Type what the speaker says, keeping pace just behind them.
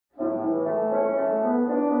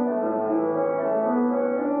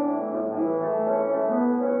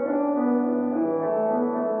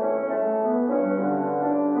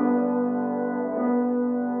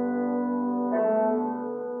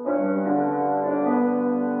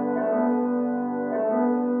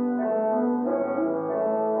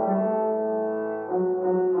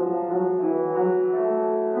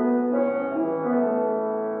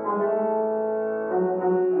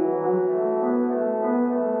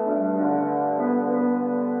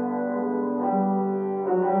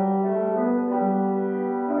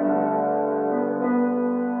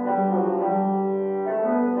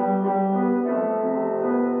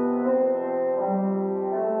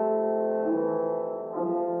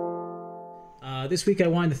This week I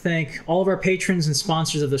wanted to thank all of our patrons and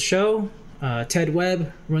sponsors of the show. Ted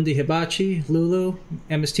Webb, Rundi Hibachi, Lulu,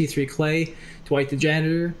 MST3 Clay, Dwight the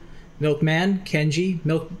Janitor, Milkman, Kenji,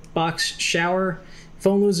 Milkbox Shower,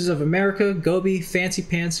 Phone Losers of America, Gobi, Fancy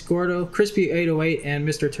Pants, Gordo, Crispy808, and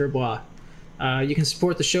Mr. Turbois. You can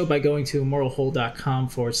support the show by going to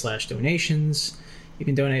immortalhole.com/donations. You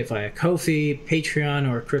can donate via Ko-fi, Patreon,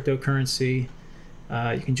 or cryptocurrency.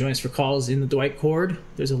 You can join us for calls in the Dwight Cord.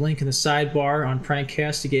 There's a link in the sidebar on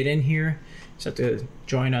Prankcast to get in here. You just have to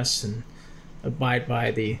join us and abide by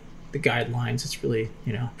the guidelines. It's really,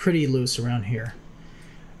 pretty loose around here.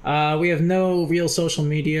 We have no real social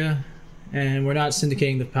media, and we're not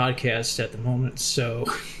syndicating the podcast at the moment, so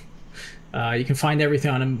you can find everything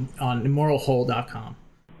on immortalhole.com.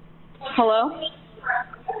 Hello?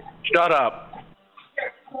 Shut up.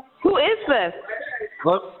 Who is this?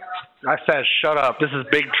 Look, I said shut up. This is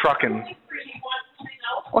Big Truckin'.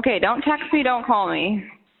 Okay, don't text me, don't call me.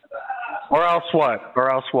 Or else what?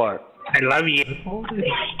 I love you.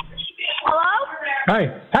 Hello?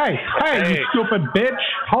 Hey, you stupid bitch.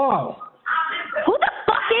 Hello. Who the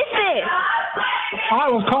fuck is this? I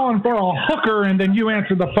was calling for a hooker, and then you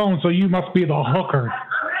answered the phone, so you must be the hooker.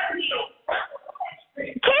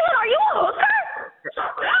 Kayla, are you a hooker?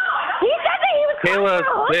 He said that he was calling for a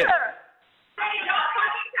hooker.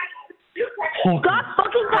 Stop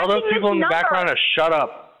fucking All those touching people this in the number. background are shut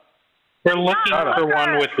up. We're looking for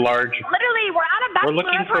one with large. Literally, we're at a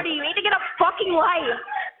bachelorette party. You need to get a fucking life.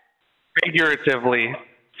 Figuratively, you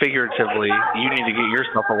need to get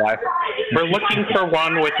yourself a life. We're looking for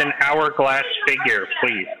one with an hourglass figure,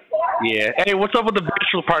 please. Yeah. Hey, what's up with the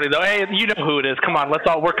bachelor party though? Hey, you know who it is. Come on,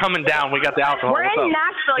 we're coming down. We got the alcohol. We're in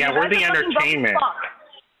Nashville. Yeah, we're the entertainment.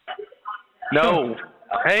 No.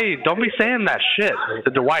 Hey, don't be saying that shit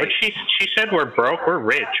to Dwight. But she said we're broke. We're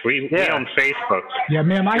rich. We own Facebook. Yeah,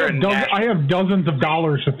 man, I have dozens of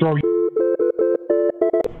dollars to throw you.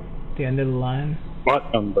 The end of the line.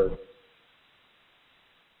 What number?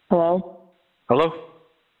 Hello? Hello?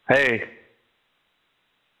 Hey.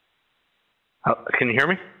 Can you hear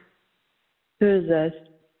me? Who is this?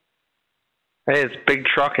 Hey, it's Big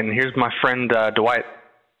Truckin'. Here's my friend Dwight.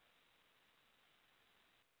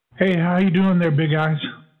 Hey, how you doing there, big eyes?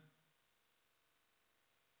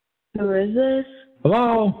 Who is this?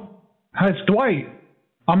 Hello? Hi, it's Dwight.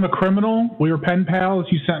 I'm a criminal. We were pen pals.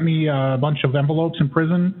 You sent me a bunch of envelopes in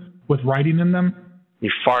prison with writing in them.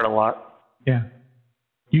 You fart a lot. Yeah.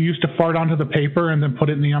 You used to fart onto the paper and then put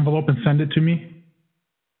it in the envelope and send it to me?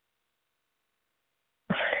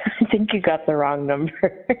 I think you got the wrong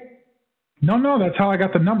number. No, that's how I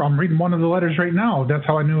got the number. I'm reading one of the letters right now. That's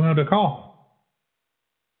how I knew who to call.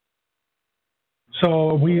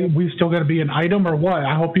 So we still got to be an item or what?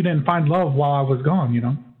 I hope you didn't find love while I was gone,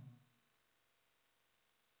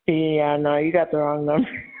 Yeah, no, you got the wrong number.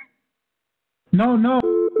 No.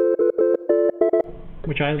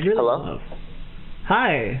 Which I really love.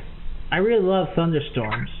 Hi. I really love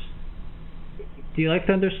thunderstorms. Do you like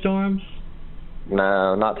thunderstorms?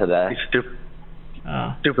 No, not today. You stupid.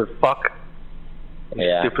 Oh. Stupid fuck.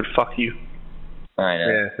 Yeah. Stupid fuck you. I know.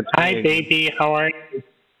 Yeah, Hi, baby. How are you?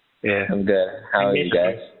 Yeah. I'm good. How are you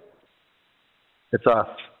guys? It's us.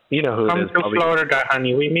 You know who Come it is. to Florida,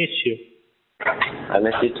 honey. We miss you. I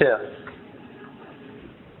miss you too.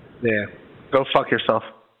 Yeah. Go fuck yourself.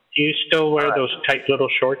 Do you still wear those tight little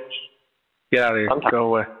shorts? Get out of here. Go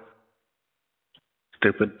away.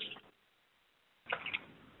 Stupid.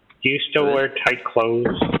 Do you still wear tight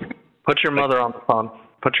clothes? Put your mother on the phone.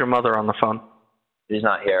 Put your mother on the phone. She's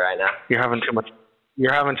not here right now. You're having too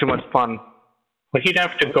much fun. Well, he'd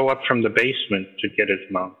have to go up from the basement to get his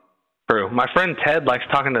mom. True. My friend Ted likes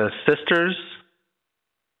talking to his sisters.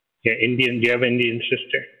 Yeah, Indian. Do you have an Indian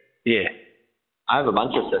sister? Yeah. I have a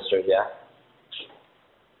bunch of sisters, yeah.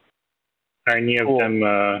 Are any of them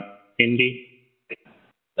Hindi?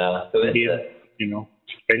 No. Who is Indian, it?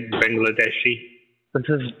 Bangladeshi. This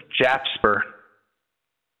is Jasper.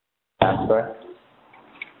 Jasper?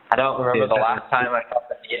 I don't remember the last time I felt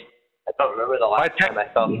the need. I don't remember the last time I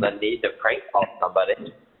felt the need to prank call somebody.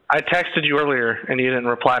 I texted you earlier, and you didn't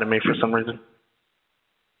reply to me for some reason.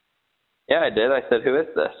 Yeah, I did. I said, who is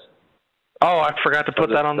this? Oh, I forgot to put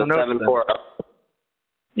that on the notes. 740.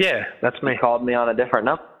 Yeah, that's me. You called me on a different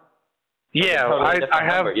number. Yeah, Totally I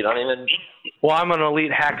have. Number. You don't even. Well, I'm an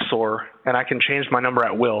elite hacksaw, and I can change my number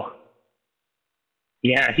at will.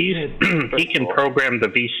 Yeah, he can program the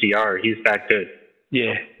VCR. He's that good.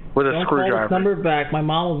 Yeah, with a Don't screwdriver. call this number back. My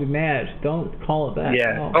mom will be mad. Don't call it back.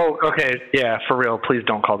 Yeah. No. Oh, okay. Yeah, for real. Please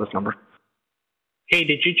don't call this number. Hey,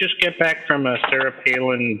 did you just get back from a Sarah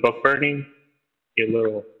Palin book burning? You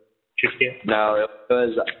little chickie? No, it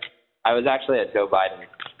was I was actually at Joe Biden's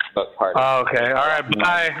book party. Oh, okay. All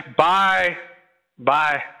right. Bye.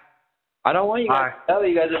 I don't want you guys to know.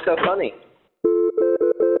 You guys are so funny.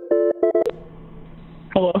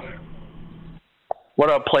 Hello. What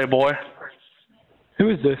up, Playboy? Who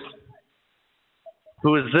is this?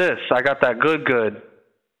 Who is this? I got that good.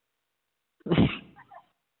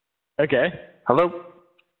 Okay. Hello?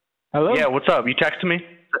 Hello? Yeah, what's up? You text me?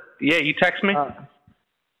 Yeah, you text me?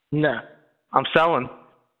 No. I'm selling.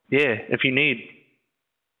 Yeah, if you need.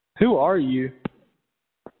 Who are you?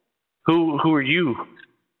 Who are you?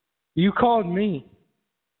 You called me.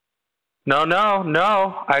 No.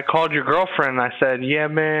 I called your girlfriend and I said, yeah,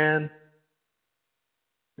 man.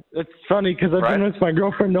 It's funny because I've been with my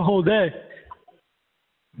girlfriend the whole day.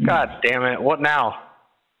 God damn it. What now?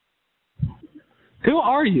 Who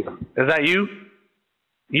are you? Is that you?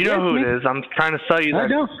 You know who it is. I'm trying to sell you that. I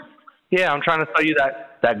know. Yeah, I'm trying to sell you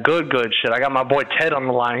that good shit. I got my boy Ted on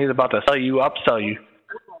the line. He's about to upsell you.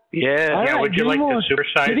 Yeah. Yeah, would you like to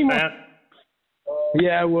supersize that?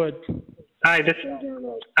 Yeah, I would. Hi, this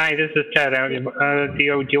is Ted. Do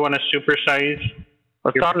you want to supersize?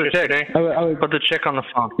 Let's talk to the chick. I would. Put the chick on the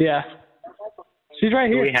phone. Yeah. She's right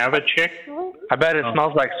here. Do we have a chick? I bet it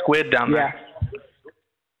smells like squid down there.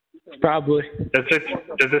 Probably. Does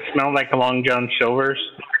it smell like Long John Silver's?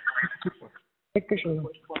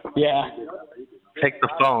 Yeah. Take the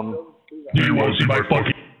phone. Do you want to see my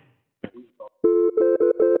fucking...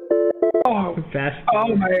 Oh,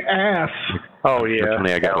 my ass. Oh, yeah.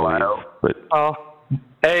 I got to leave. But... Oh.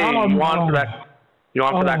 Hey, you want for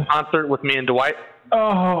Oh. that concert with me and Dwight?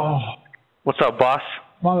 Oh. What's up, boss?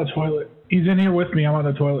 I'm on the toilet. He's in here with me. I'm on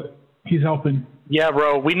the toilet. He's helping. Yeah,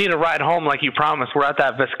 bro. We need a ride home like you promised. We're at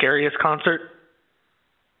that Viscarius concert.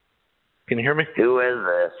 Can you hear me? Who is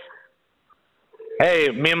this? Hey,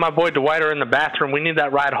 me and my boy Dwight are in the bathroom. We need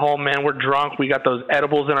that ride home, man. We're drunk. We got those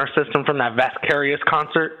edibles in our system from that Viscarius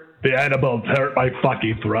concert. The edibles hurt my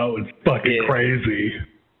fucking throat. It's fucking crazy.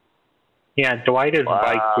 Yeah, Dwight is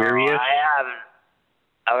vicarious.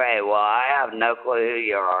 I have no clue who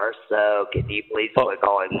you are, so can you please quit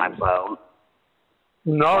calling my phone?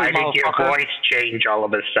 No, Why did your voice change all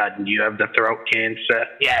of a sudden? You have the throat cancer?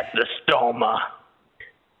 Yeah, the stoma.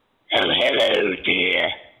 Hello, dear.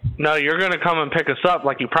 No, you're going to come and pick us up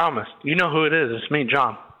like you promised. You know who it is. It's me,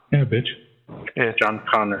 John. Yeah, bitch. Yeah, John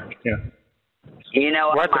Connor. Yeah. You know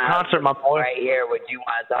what? We're at the concert, my boy. Right here. Would you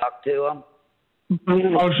want to talk to him?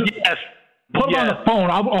 Yes. Put him on the phone.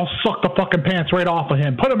 I'll suck the fucking pants right off of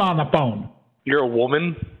him. Put him on the phone. You're a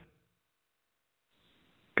woman?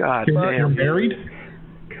 God You're damn. married?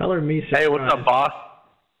 Color me surprised. Hey, what's up, boss?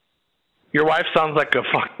 Your wife sounds like a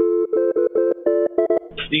fuck.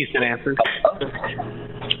 Decent answer.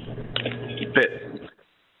 Keep it.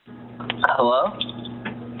 Hello?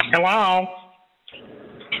 Hello?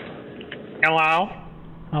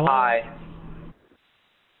 Hi.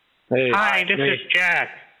 Hey. Hi, this is Jack.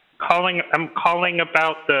 I'm calling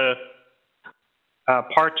about the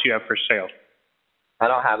parts you have for sale. I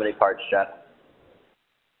don't have any parts, Jeff.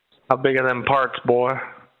 How big are them parts, boy?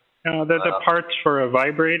 They're the parts for a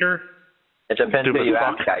vibrator. It depends who you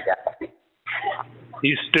ask, I guess.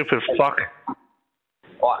 You stupid fuck.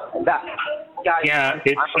 What? That guy. Yeah,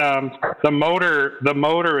 it's the motor. The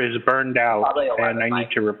motor is burned out, and I need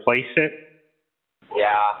to replace it.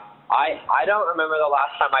 Yeah, I don't remember the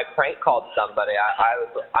last time I prank called somebody.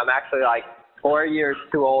 I'm actually like 4 years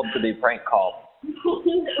too old to be prank called.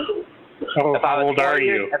 Oh, how old are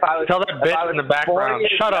you? Tell that bitch in the background.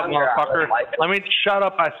 Shut up, motherfucker. Let me shut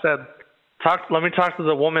up. I said. Let me talk to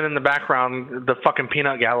the woman in the background, the fucking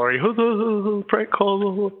peanut gallery. Prank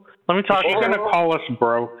call. Let me talk. She's gonna call us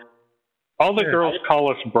broke. All the girls call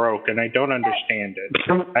us broke, and I don't understand it.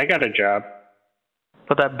 I got a job.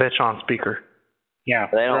 Put that bitch on speaker. Yeah,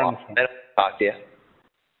 they don't talk to you.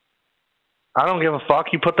 I don't give a fuck.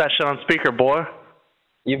 You put that shit on speaker, boy.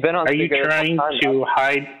 You've been on speaker. Are you trying to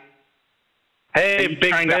hide? Hey, Are you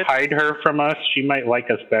big trying bitch. to hide her from us? She might like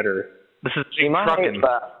us better. This is She might, trucking.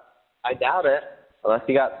 but I doubt it. Unless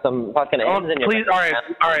you got some fucking ends in your please, all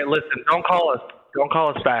right, listen. Don't call us. Don't call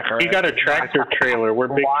us back, all right? You got a tractor trailer. We're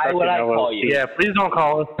big Why would I trucking call LLC. you? Yeah, please don't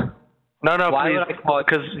call us. No, Why please, would I call you?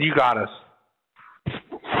 because you got us.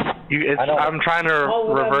 I'm trying to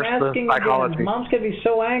reverse the psychology. Again. Mom's gonna be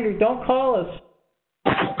so angry. Don't call us.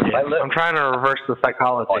 I'm trying to reverse the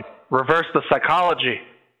psychology. Reverse the psychology.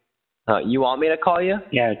 You want me to call you?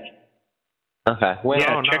 Yeah. Okay.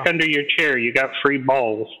 Check under your chair. You got free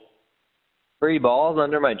balls. Free balls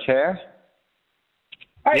under my chair?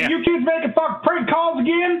 Hey, you kids making fucking prank calls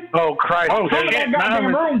again? Oh, Christ. Oh, Come in that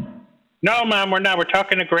goddamn room. No, Mom, we're not. We're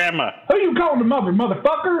talking to Grandma. Who you calling the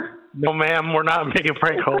motherfucker? No, ma'am, we're not making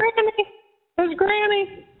prank calls. There's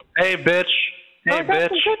Granny. Hey, bitch. Hey,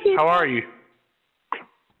 bitch. How are you?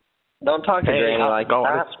 Don't talk to Granny like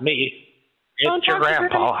that. It's me. It's your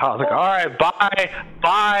grandpa. How's it going? All right, bye.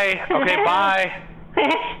 Bye. Okay, bye.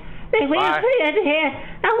 There's me a friend here.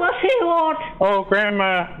 Now what's he want? Oh,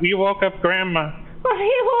 Grandma. You woke up Grandma. What's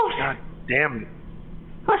he want? God damn it.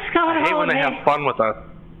 What's going on? I hate when they have fun with us.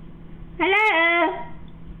 Hello?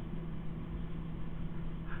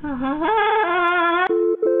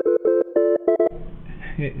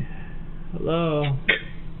 Hello.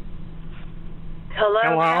 Hello?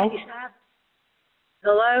 Hello?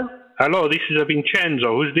 Hello? Hello, this is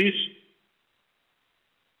Vincenzo. Who's this?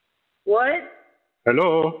 What?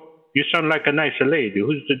 Hello? You sound like a nice lady.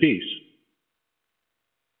 Who's this?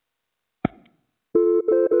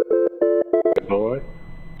 Boy.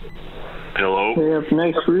 Hello? They have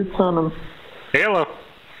nice roots on them. Hello.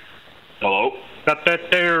 Hello? Got that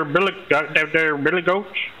there Billy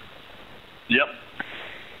Goats? Yep.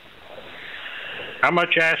 How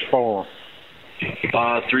much you ask for?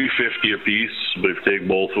 $3.50 a piece, but if you take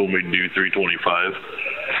both of them, we can do $3.25.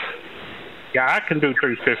 Yeah, I can do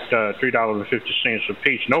 $3.50 a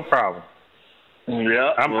piece, no problem.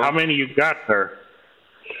 Yeah. How many you got there?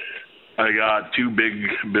 I got 2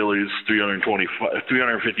 big billies,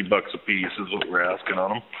 $350 a piece is what we're asking on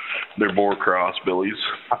them. They're boar cross billies,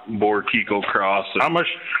 boar Kiko cross. How much?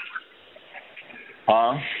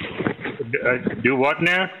 Do what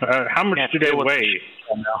now? How much do they weigh?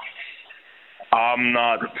 I'm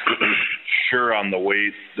not sure on the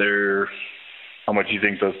weight there. How much do you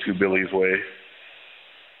think those 2 billies weigh?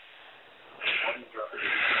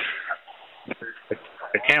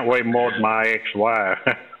 They can't weigh more than my ex-wife.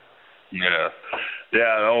 Yeah.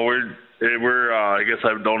 No, we're. I guess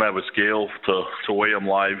I don't have a scale to weigh them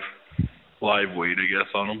live weight. I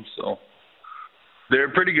guess on them. So they're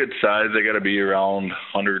pretty good size. They got to be around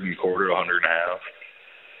 100 and quarter, 100 and a half.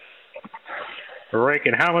 I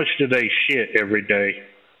reckon, how much do they shit every day?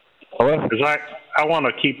 Because I want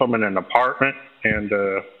to keep them in an apartment and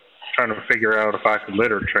trying to figure out if I could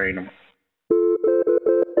litter train them.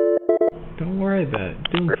 Don't worry about it.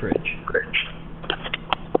 Doom Fridge.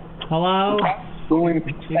 Hello? You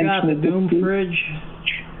got the Doom Fridge?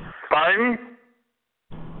 Pardon?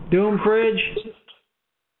 Doom Fridge?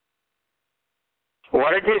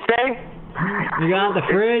 What did you say? You got the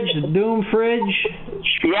fridge, the Doom Fridge?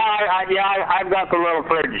 Yeah, I've got the little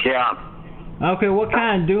fridge, yeah. Okay, what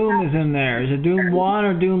kind of Doom is in there? Is it Doom 1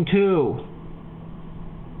 or Doom 2?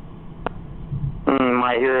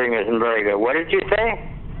 My hearing isn't very good. What did you say?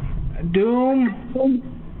 Doom?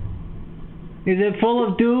 Is it full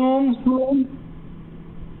of Doom?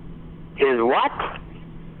 Is what?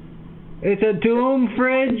 It's a Doom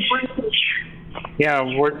Fridge? Yeah,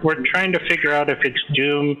 we're trying to figure out if it's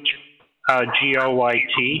Doom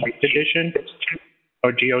GOYT edition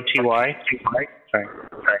or GOTY. Sorry.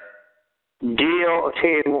 GOT.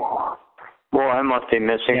 Boy, I must be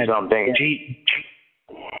missing something.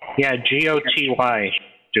 GOTY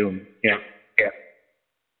Doom. Yeah.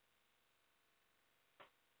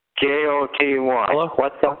 GOTY.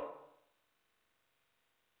 What's that?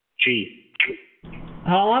 G.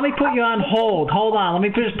 Oh, let me put you on hold. Hold on. Let me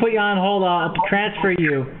just put you on hold. I'll transfer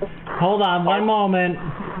you. Hold on one moment.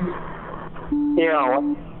 Yeah.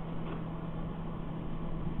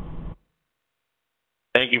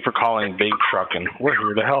 Thank you for calling Big Truckin'. We're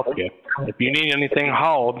here to help you. If you need anything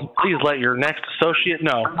hauled, please let your next associate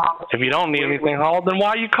know. If you don't need anything hauled, then why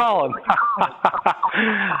are you calling?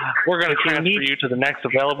 We're going to transfer you to the next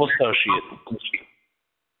available associate.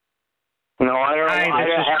 No, I don't. Hi,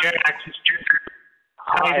 this is Jack.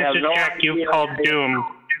 Hi, this is Jack. You've called Doom.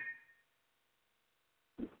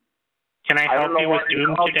 Can I help you with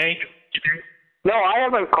Doom today? No, I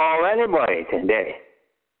haven't called anybody today.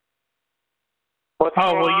 What's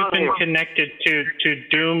well, going you've on been here? connected to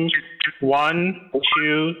Doom 1,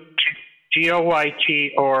 2,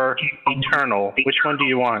 GOYT, or Eternal. Which one do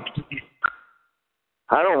you want?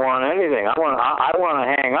 I don't want anything. I want to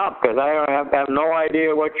hang up because I have no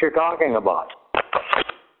idea what you're talking about.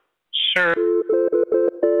 Sir.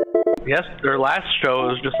 Yes, their last show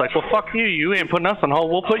was just like, well, fuck you. You ain't putting us on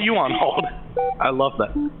hold. We'll put you on hold. I love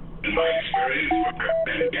that.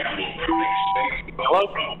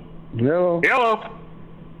 Hello? Hello. Hello.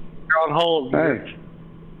 You're on hold. Hey.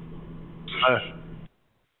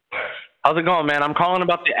 How's it going, man? I'm calling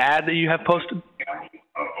about the ad that you have posted.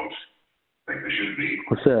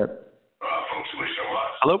 What's that?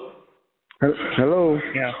 Hello? Hello.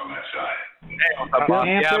 Yeah. Hey, what's up, boss?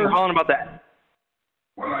 Yeah, I'm calling about that.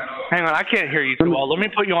 Hang on, I can't hear you too well. Let me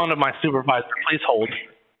put you on to my supervisor. Please hold.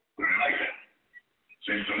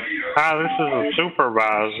 Hi, this is a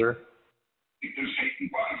supervisor.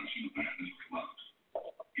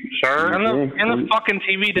 Sir? Turn the fucking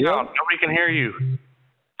TV down. Nobody can hear you.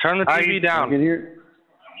 Turn the TV down. I can hear.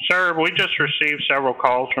 Sir, we just received several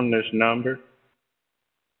calls from this number.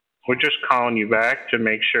 We're just calling you back to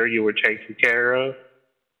make sure you were taken care of.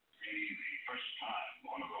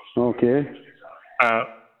 Okay.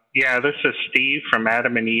 Yeah, this is Steve from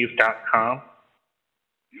AdamandEve.com.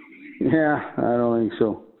 Yeah, I don't think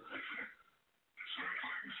so.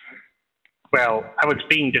 Well, I was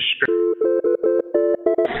being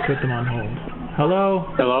Put them on hold. Hello?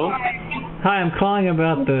 Hello? Hi, I'm calling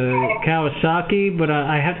about the Kawasaki, but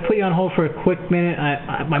I have to put you on hold for a quick minute.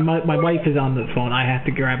 My wife is on the phone. I have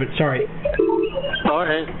to grab it. Sorry. All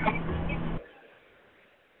right.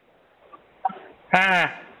 Hi,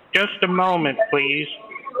 just a moment, please.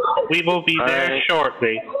 We will be there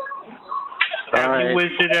shortly. Have you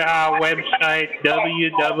visited our website,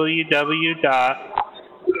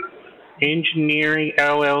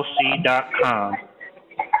 www.engineeringllc.com?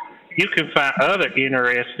 You can find other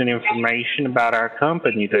interesting information about our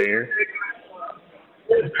company there.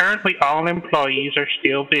 Currently, all employees are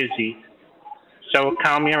still busy, so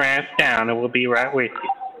calm your ass down and we'll be right with you.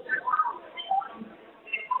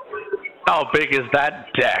 How big is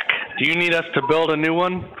that deck? Do you need us to build a new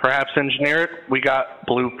one? Perhaps engineer it? We got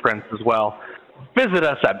blueprints as well. Visit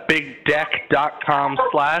us at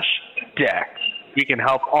bigdeck.com/deck. We can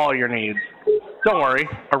help all your needs. Don't worry,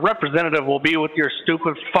 a representative will be with your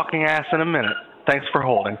stupid fucking ass in a minute. Thanks for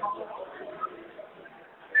holding.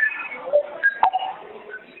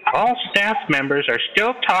 All staff members are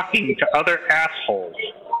still talking to other assholes.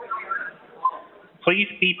 Please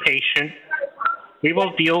be patient. We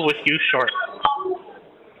will deal with you shortly.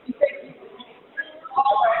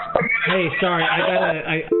 Hey, sorry,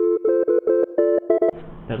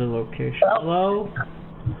 Another location. Hello?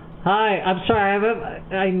 Hi, I'm sorry.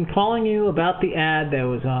 I'm calling you about the ad that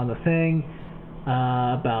was on the thing,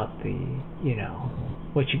 about the,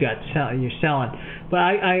 what you got you're selling. But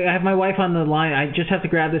I have my wife on the line. I just have to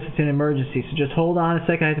grab this. It's an emergency. So just hold on a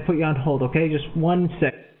second. I have to put you on hold, okay? Just 1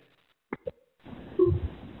 sec.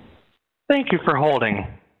 Thank you for holding.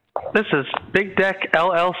 This is Big Deck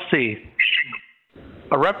LLC.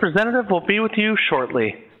 A representative will be with you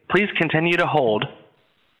shortly. Please continue to hold.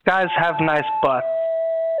 Guys, have nice butts.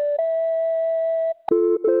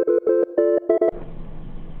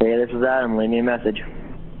 Hey, this is Adam. Leave me a message.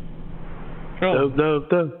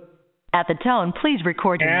 At the tone, please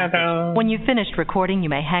record your message. When you've finished recording, you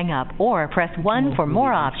may hang up or press 1 for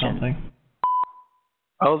more options.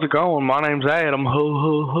 How's it going? My name's Adam.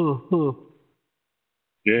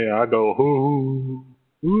 Yeah, I go hoo.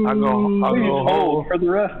 I go hold for the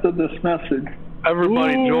rest of this message.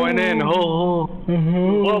 Everybody join in. Answer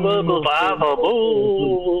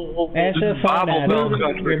the phone, Adam.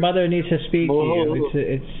 Your mother needs to speak to you.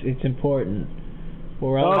 It's important.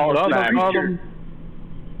 We're all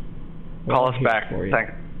Call us back.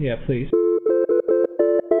 Thanks. Yeah, please.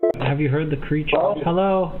 Have you heard the creature?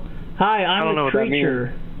 Hello? Hi, I'm the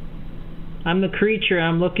creature. I'm the creature.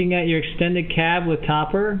 I'm looking at your extended cab with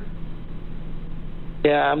topper.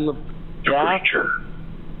 Yeah, I'm the Creature.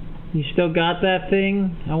 You still got that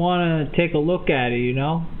thing? I want to take a look at it,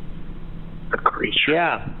 The creature.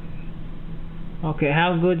 Yeah. Okay,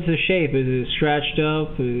 how good's the shape? Is it scratched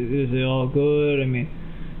up? Is it all good? I mean,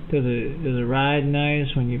 does it ride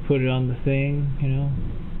nice when you put it on the thing,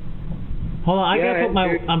 Hold on, I gotta put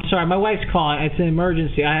I'm sorry, my wife's calling. It's an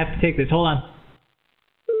emergency. I have to take this. Hold on.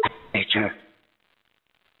 Hey, Jeff.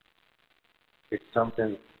 It's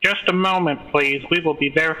something. Just a moment, please. We will be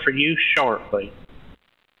there for you shortly.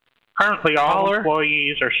 Currently, all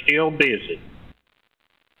employees are still busy.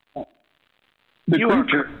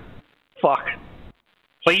 Fuck.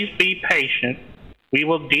 Please be patient. We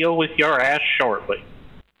will deal with your ass shortly.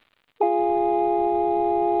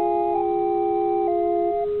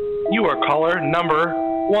 You are caller number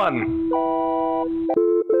 1.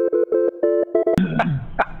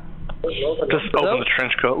 Just open the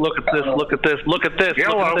trench coat. Look at this. Look at this. Look at this.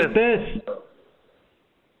 Hello. Look at this.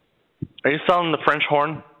 Are you selling the French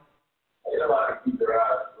horn?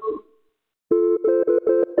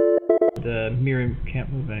 The mirror can't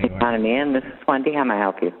move anywhere. Economy Inn, this is Wendy. How may I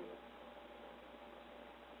help you?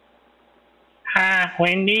 Hi,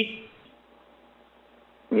 Wendy.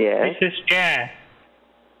 Yes. This is Jack.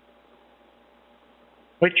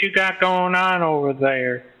 What you got going on over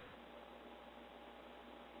there?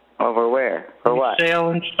 Over where? For what?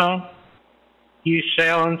 Selling some? You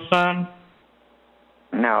selling some?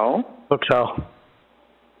 No. Hotel.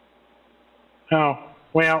 Oh,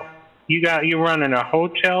 well, you running a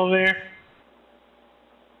hotel there?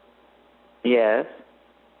 Yes.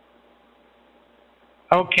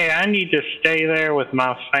 Okay, I need to stay there with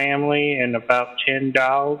my family and about 10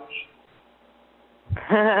 dogs.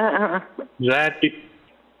 Is that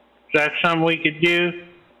something we could do?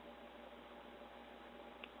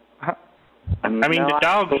 I mean, the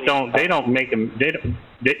dogs don't make a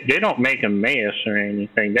mess or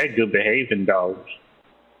anything. They're good behaving dogs.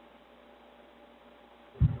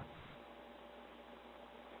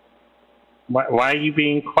 Why are you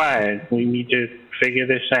being quiet? We need to figure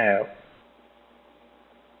this out.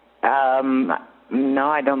 No,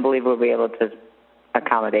 I don't believe we'll be able to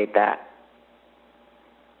accommodate that.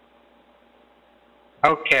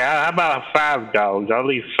 Okay, how about 5 dogs? I'll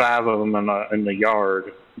leave 5 of them in the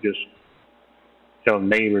yard. Just till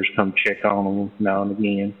neighbors come check on them now and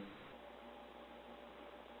again.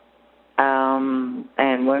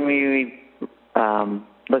 And when were you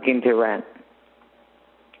looking to rent?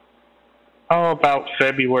 Oh, about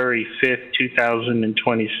February 5th,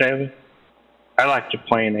 2027. I like to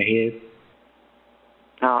plan ahead.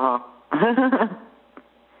 Uh-huh.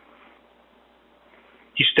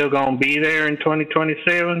 You still gonna be there in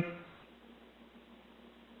 2027?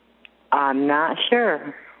 I'm not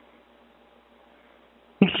sure.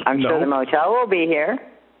 I'm sure the motel will be here.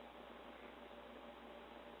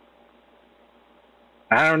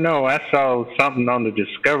 I don't know. I saw something on the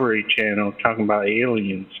Discovery Channel talking about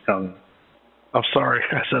aliens coming. I'm sorry,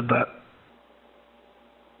 I said that.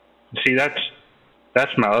 See,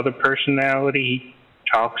 that's my other personality. He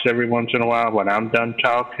talks every once in a while when I'm done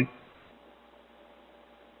talking.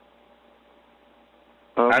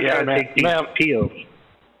 I gotta take these pills.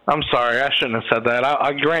 I'm sorry, I shouldn't have said that.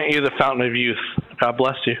 I grant you the fountain of youth. God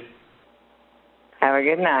bless you. Have a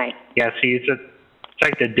good night. Yeah, see, it's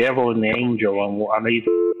like the devil and the angel on these.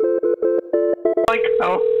 Like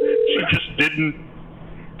how she just didn't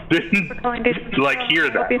like hear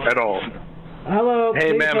that at all. Hello.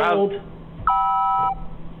 Hey, ma'am.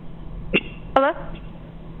 Hello?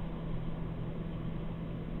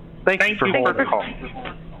 Thank you for calling.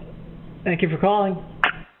 Thank you for calling.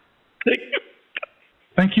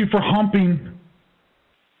 Thank you for humping.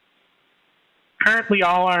 Currently,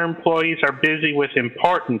 all our employees are busy with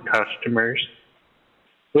important customers.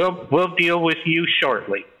 We'll deal with you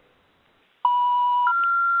shortly.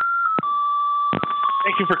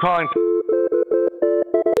 Thank you for calling.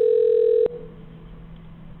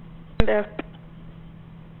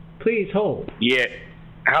 Please hold. Yeah.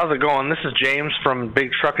 How's it going? This is James from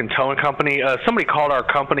Big Truck and Towing Company. Somebody called our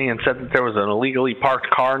company and said that there was an illegally parked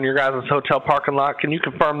car in your guys' hotel parking lot. Can you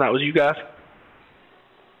confirm that was you guys?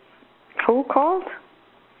 Who called?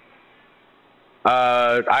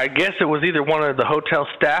 I guess it was either one of the hotel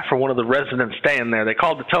staff or one of the residents staying there. They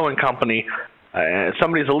called the towing company.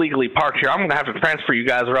 Somebody's illegally parked here. I'm going to have to transfer you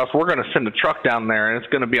guys or else we're going to send a truck down there and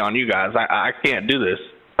it's going to be on you guys. I can't do this.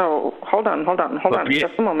 Oh, hold on.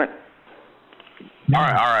 Just a moment. All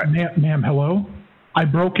right. Ma'am, hello? I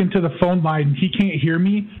broke into the phone line. He can't hear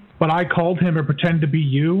me, but I called him and pretended to be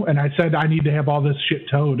you, and I said I need to have all this shit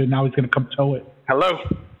towed, and now he's going to come tow it. Hello?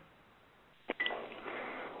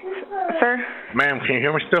 Sir? Ma'am, can you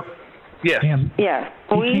hear me still? Yes. Ma'am, Yes.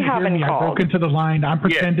 we haven't called. I broke into the line. I'm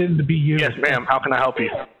pretending to be you. Yes, ma'am. How can I help you?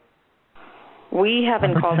 We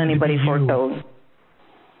haven't called anybody for tow.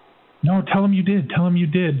 No, tell him you did.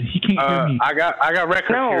 He can't hear me. I got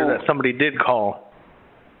records here that somebody did call.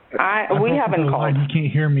 We haven't called. He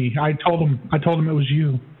can't hear me. I told him it was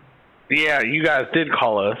you. Yeah, you guys did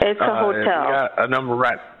call us. It's a hotel. We got a number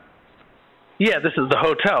right. Yeah, this is the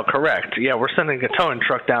hotel, correct. Yeah, we're sending a towing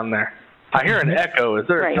truck down there. I hear an echo. Is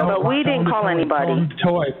there? Right, but we didn't call anybody.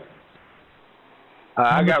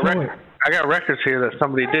 I got records here that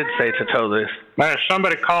somebody did say to tow this. Man,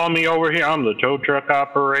 somebody call me over here. I'm the tow truck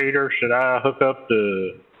operator. Should I hook up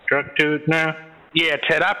the truck to it now? Yeah,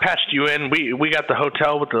 Ted, I patched you in. We got the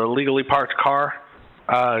hotel with the legally parked car.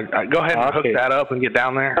 Go ahead and hook that up and get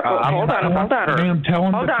down there. Hold on. Ma'am, tell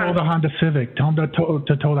him to tow the Honda Civic. Tell him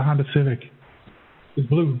to tow the Honda Civic. It's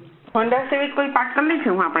blue. Honda Civic कोई park कर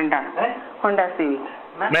लीजिए वहाँ पर Honda Civic.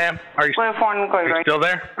 Ma'am, are you still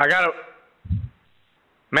there?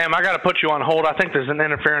 Ma'am, I got to put you on hold. I think there's an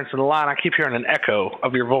interference in the line. I keep hearing an echo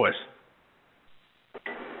of your voice.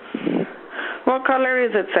 What color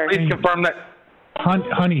is it, sir? Please confirm that.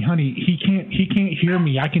 Honey, he can't hear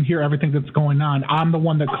me. I can hear everything that's going on. I'm the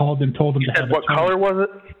one that called and told him to have it. What color was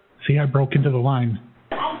it? See, I broke into the line.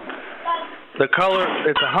 The color,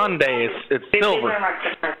 it's a Hyundai. It's silver.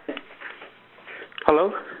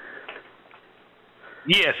 Hello?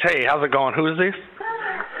 Yes, hey, how's it going? Who is this?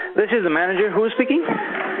 This is the manager. Who is speaking?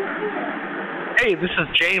 Hey, this is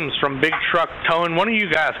James from Big Truck Towing. One of you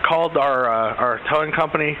guys called our towing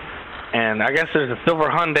company and I guess there's a silver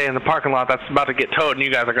Hyundai in the parking lot that's about to get towed, and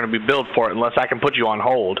you guys are going to be billed for it unless I can put you on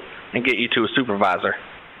hold and get you to a supervisor.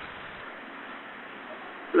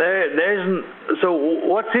 So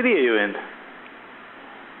what city are you in?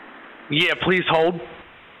 Yeah, please hold.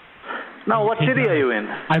 No, what city are you in?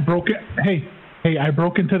 I broke it. Hey, I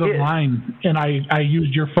broke into the line, and I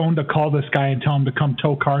used your phone to call this guy and tell him to come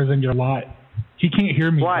tow cars in your lot. He can't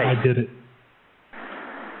hear me. Why? I did it.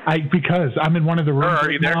 Because I'm in one of the rooms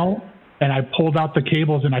right now, and I pulled out the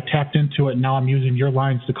cables and I tapped into it, and now I'm using your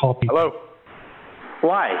lines to call people. Hello?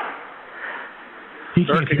 Why? He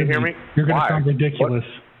Sir, can't can you hear me? You're going to sound ridiculous.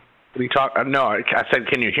 What are you talking? No, I said,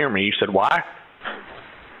 can you hear me? You said, why?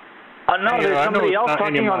 No, there's somebody else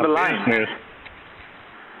talking on the line.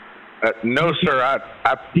 No, sir.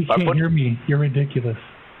 He can't hear me. You're ridiculous.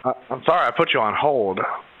 I'm sorry. I put you on hold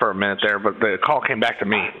for a minute there, but the call came back to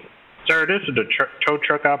me. Sir, this is the tow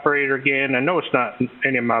truck operator again. I know it's not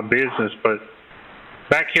any of my business, but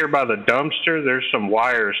back here by the dumpster, there's some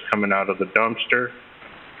wires coming out of the dumpster.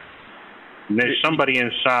 And there's somebody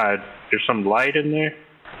inside. There's some light in there.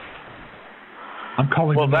 I'm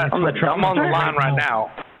calling. Well, I'm on the line right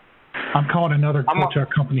now. I'm calling another tow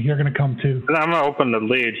truck company. They're going to come too. I'm going to open the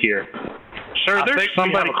lid here. Sir, there's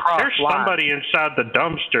somebody inside the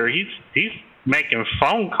dumpster. He's making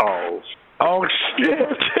phone calls. Oh, shit.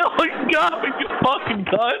 Oh, my God. You fucking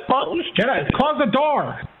cut. Get it. Close the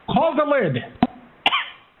door. Close the lid.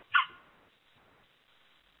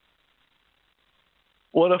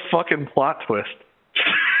 What a fucking plot twist.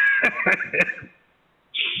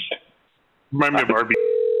 Remind me of RB.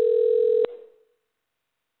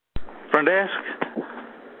 Front desk?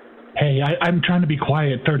 Hey, I'm trying to be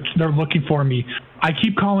quiet. They're looking for me. I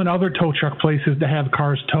keep calling other tow truck places to have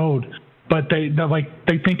cars towed, but they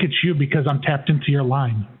think it's you because I'm tapped into your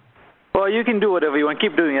line. Well, you can do whatever you want.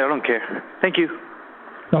 Keep doing it. I don't care. Thank you.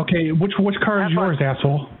 Okay, which car is yours,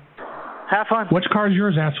 asshole? Have fun. Which car is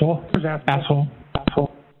yours, asshole? Asshole.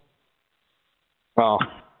 Oh.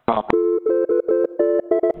 I'm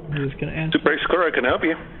just gonna answer. Super Explorer, I can help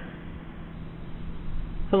you.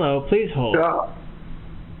 Hello, please hold.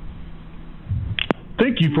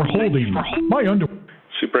 Thank you for holding my under.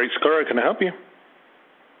 Super Explorer, can I help you?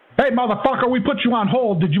 Hey, motherfucker, we put you on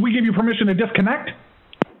hold. Did we give you permission to disconnect?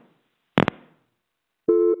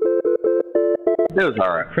 It was all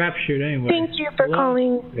right. Crapshoot anyway. Thank you for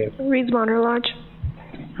calling Reed's Water Lodge.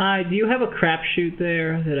 Hi, do you have a crapshoot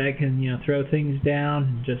there that I can, throw things down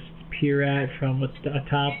and just peer at from what's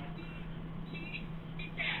atop?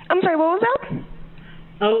 I'm sorry, what was that?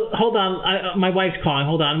 Oh, hold on. My wife's calling.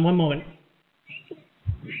 Hold on, one moment.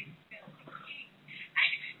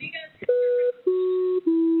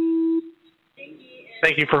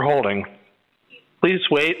 Thank you for holding. Please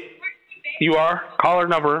wait. You are caller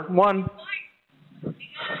number 1.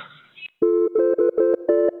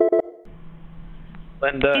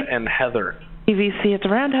 Linda and Heather. PVC at the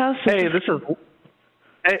Roundhouse. Hey,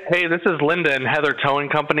 this is Linda and Heather Towing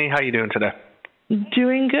Company. How you doing today?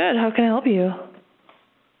 Doing good. How can I help you?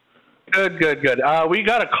 Good. We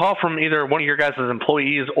got a call from either one of your guys'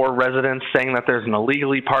 employees or residents saying that there's an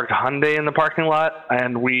illegally parked Hyundai in the parking lot,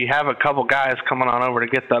 and we have a couple guys coming on over to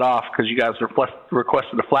get that off because you guys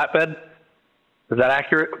requested a flatbed. Is that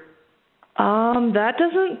accurate? That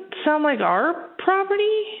doesn't sound like our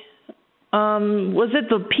property. Was it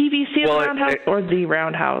the PVC at the Roundhouse or the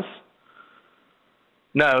Roundhouse?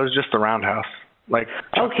 No, it was just the Roundhouse, like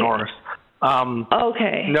Chuck Norris.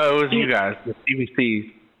 Okay. No, it was you guys, the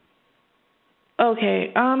PVC.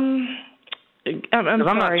 Okay. I'm sorry. I'm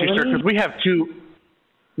not too sure because we have two.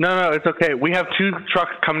 No, it's okay. We have 2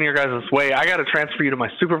 trucks coming your guys' way. I got to transfer you to my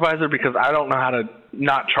supervisor because I don't know how to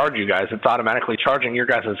not charge you guys. It's automatically charging your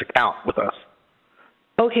guys' account with us.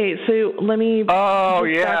 Okay, so let me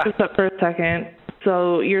back this up for a second.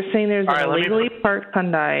 So you're saying there's an illegally parked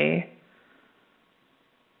Hyundai.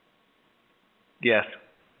 Yes.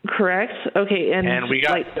 Correct? Okay, and we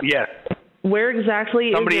got, yes. Where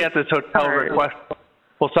exactly somebody at this hotel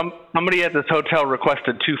somebody at this hotel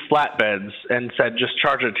requested 2 flatbeds and said just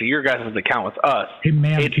charge it to your guys' account with us. Hey,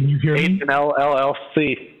 ma'am, can you hear me? H&L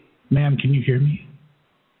LLC. Ma'am, can you hear me?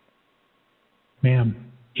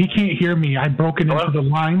 Ma'am, he can't hear me. I broke into the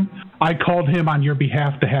line. I called him on your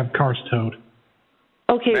behalf to have cars towed.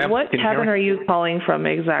 Okay, ma'am, what cabin are you calling from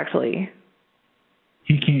exactly?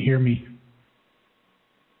 He can't hear me.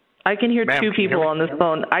 I can hear 2 people on this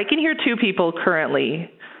phone. I can hear 2 people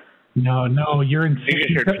currently. No, you're in. He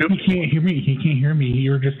can't hear me. He can't hear me.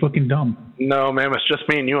 You're just looking dumb. No, ma'am, it's just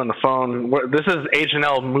me and you on the phone. This is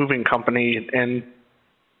H&L Moving Company, and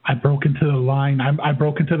I broke into the line. I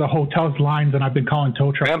broke into the hotel's lines, and I've been calling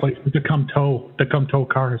tow truck places to come tow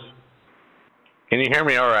cars. Can you hear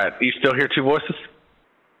me all right? You still hear two voices?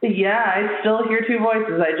 Yeah, I still hear two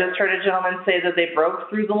voices. I just heard a gentleman say that they broke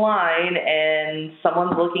through the line and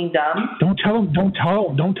someone's looking dumb. Don't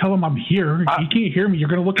tell him I'm here. He can't hear me. You're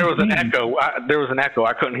gonna look. There was an echo. There was an echo.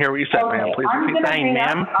 I couldn't hear what you said, ma'am. Please I'm repeat. gonna hang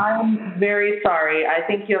up. I'm very sorry. I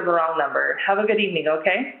think you have the wrong number. Have a good evening,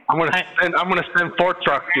 okay? I'm gonna send 4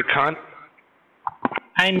 trucks, you cunt.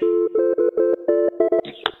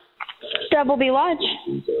 Double B Lodge.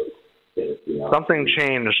 Something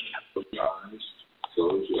changed.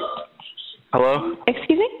 Hello?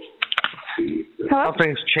 Excuse me? Hello?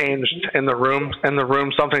 Something's changed in the room.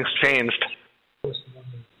 Something's changed.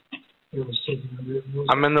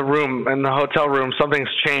 I'm in the room, in the hotel room. Something's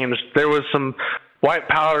changed. There was some white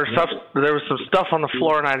powder stuff. There was some stuff on the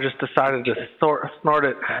floor, and I just decided to snort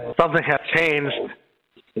it. Something has changed.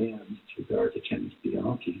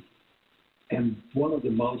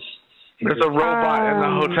 There's a robot in the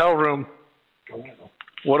hotel room.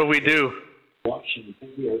 What do we do?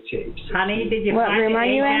 Honey, did you What find room the are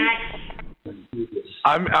you in?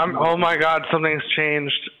 I'm. Oh my God! Something's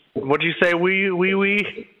changed. What'd you say? We.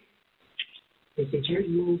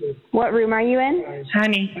 What room are you in?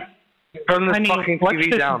 Honey. Turn this fucking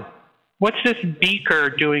TV down. What's this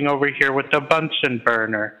beaker doing over here with the Bunsen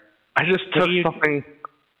burner? I just took something,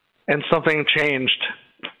 and something changed.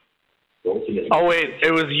 Oh wait,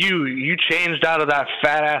 it was you. You changed out of that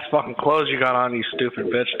fat ass fucking clothes you got on, you stupid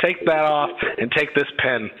bitch. Take that off and take this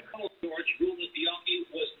pen.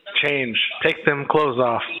 Change. Take them clothes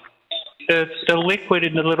off. The liquid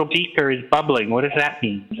in the little beaker is bubbling. What does that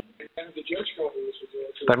mean?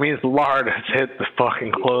 That means lard has hit the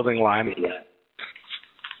fucking clothing line.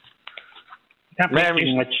 Not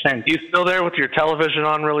making much sense. You still there with your television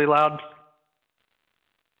on really loud?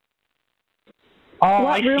 Oh,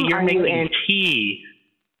 What I see. room You're are you making in? tea.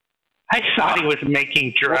 I thought he was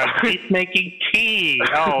making drugs. He's making tea.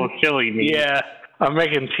 Oh, silly me. Yeah, I'm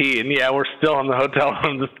making tea, and yeah, we're still in the hotel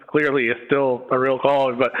room. This clearly is still a real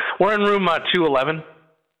call, but we're in room 211.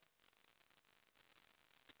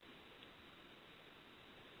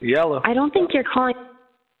 Yellow. I don't think you're calling.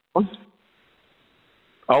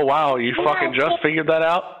 Oh wow, you fucking just figured that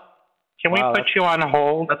out? Can we put you on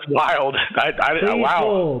hold? That's wild. Please Wow.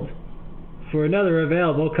 hold for another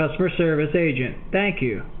available customer service agent. Thank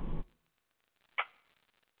you.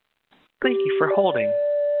 Thank you for holding.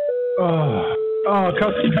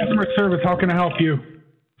 Customer service. How can I help you?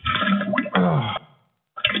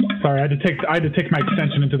 Sorry, I had to take my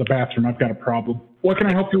extension into the bathroom. I've got a problem. What can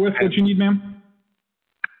I help you with? What you need, ma'am?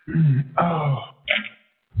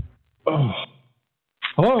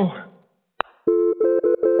 Hello.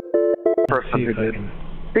 Person who did.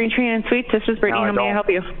 Green Tree and Suites, this is Brittany. How may I help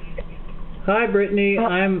you? Hi, Brittany.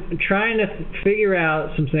 I'm trying to figure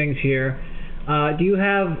out some things here. Do you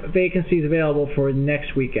have vacancies available for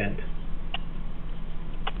next weekend?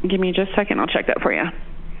 Give me just a second. I'll check that for you.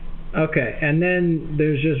 Okay, and then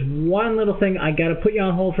there's just one little thing. I got to put you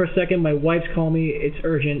on hold for a second. My wife's calling me. It's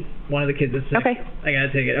urgent. One of the kids is sick. Okay. I got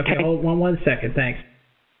to take it. Okay, hold one second. Thanks.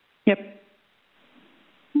 Yep.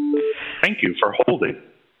 Thank you for holding.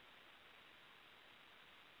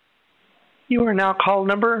 You are now call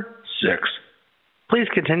number 6. Please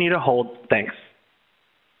continue to hold. Thanks.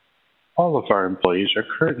 All of our employees are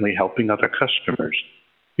currently helping other customers.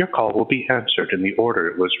 Your call will be answered in the order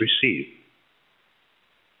it was received.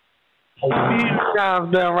 You guys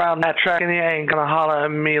been around that track and you ain't gonna holler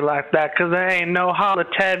at me like that, 'cause there ain't no holler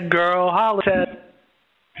Ted, girl. Holler Ted.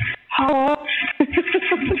 Holler.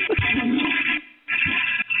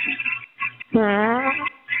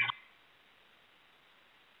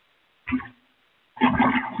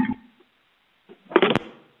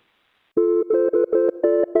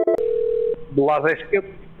 Blase skip.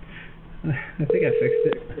 I think I fixed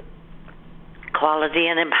it. Quality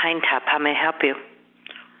Inn in Pine Top. How may I help you?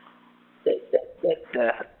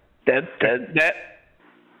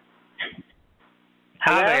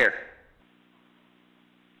 Hi there.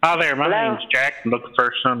 Hi there. My Hello? name's Jack. Looking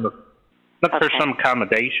for some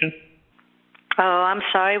accommodation. Oh, I'm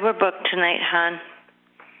sorry. We're booked tonight, hon.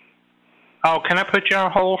 Oh, can I put you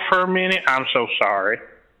on hold for a minute? I'm so sorry.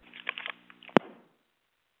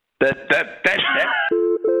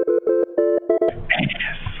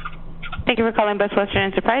 Thank you for calling Best Western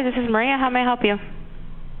Enterprise. This is Maria. How may I help you?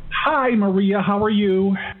 Hi, Maria. How are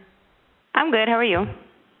you? I'm good. How are you?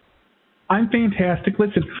 I'm fantastic.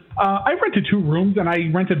 Listen, I rented 2 rooms, and I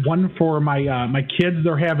rented one for my kids.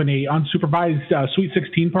 They're having a unsupervised Sweet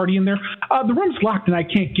 16 party in there. The room's locked, and I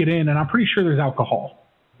can't get in, and I'm pretty sure there's alcohol.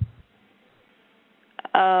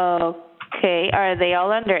 Okay. Are they all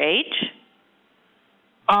underage?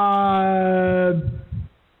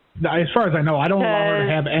 As far as I know, I don't allow her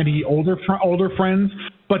to have any older friends.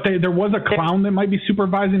 But there was a clown that might be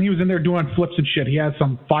supervising. He was in there doing flips and shit. He had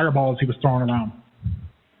some fireballs he was throwing around.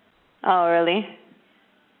 Oh, really?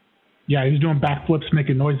 Yeah, he was doing backflips,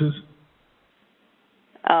 making noises.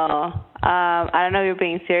 Oh, I don't know if you're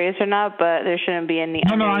being serious or not, but there shouldn't be any.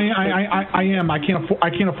 No, I am. I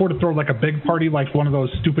can't afford to throw like a big party, like one of those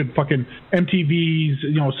stupid fucking MTV's,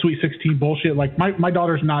 Sweet 16 bullshit. Like my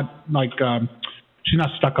daughter's not like she's not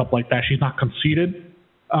stuck up like that. She's not conceited.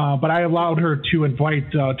 But I allowed her to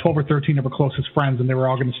invite 12 or 13 of her closest friends, and they were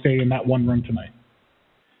all going to stay in that one room tonight.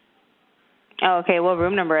 Oh, okay. What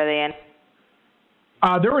room number are they in?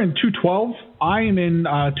 They're in 212. I am in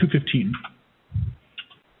 215.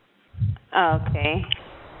 Okay.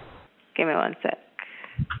 Give me one sec.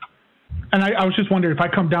 And I was just wondering, if I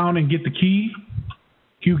come down and get the key,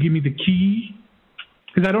 can you give me the key?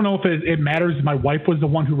 Because I don't know if it matters. My wife was the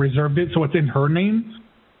one who reserved it, so it's in her name.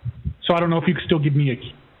 So I don't know if you could still give me a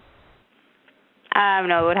key.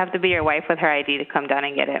 No, it would have to be your wife with her ID to come down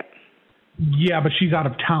and get it. Yeah, but she's out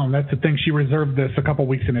of town. That's the thing. She reserved this a couple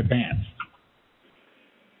weeks in advance.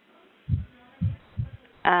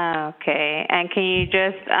 Okay. And can you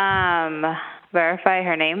just verify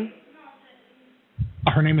her name?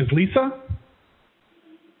 Her name is Lisa?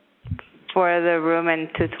 For the room in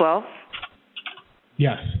 212?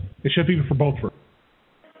 Yes. It should be for both rooms.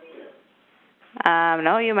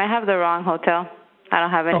 No, you might have the wrong hotel. I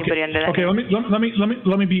don't have anybody under that. Okay,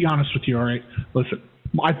 let me be honest with you, all right? Listen,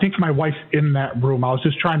 I think my wife's in that room. I was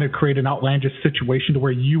just trying to create an outlandish situation to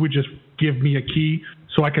where you would just give me a key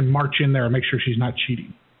so I can march in there and make sure she's not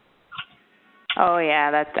cheating. Oh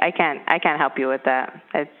yeah, I can't help you with that.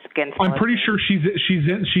 It's against. I'm pretty sure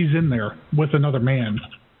she's in there with another man,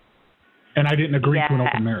 and I didn't agree to an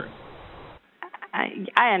open marriage.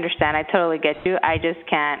 I understand. I totally get you. I just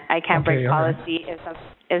can't. I can't break policy. Right.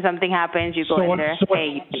 If something happens, you go in there.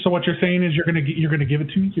 So what you're saying is you're gonna give it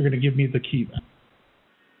to me? You're gonna give me the key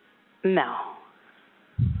then? No.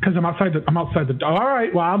 Because I'm outside the door. All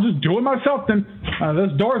right. Well, I'll just do it myself then.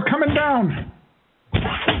 This door's coming down.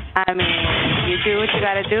 I mean, you do what you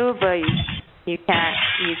gotta do, but you can't.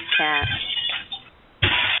 You can't.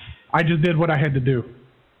 I just did what I had to do.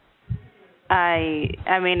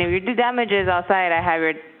 I mean, if you do damages outside, I have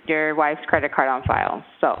your wife's credit card on file.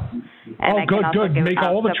 So. And good. Make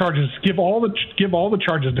all the charges. Give all the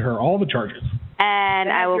charges to her. All the charges.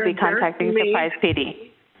 And I will be contacting Surprise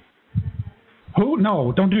PD. Who?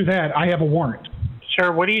 No, don't do that. I have a warrant.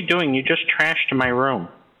 Sir, what are you doing? You just trashed my room.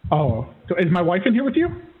 Oh, is my wife in here with you?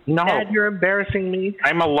 No. Dad, you're embarrassing me.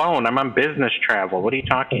 I'm alone. I'm on business travel. What are you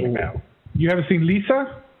talking about? You haven't seen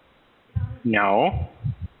Lisa? No.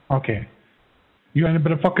 Okay. You ain't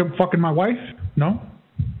been fucking my wife? No?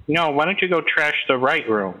 No, why don't you go trash the right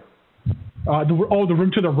room? The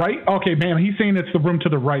room to the right? Okay, man, he's saying it's the room to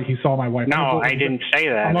the right. He saw my wife. No, I didn't say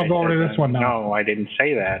that. I'm going to go over to this one now. No, I didn't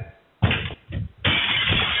say that.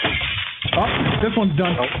 Oh, this one's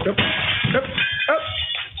done. Yep.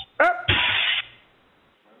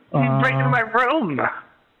 He's breaking my room.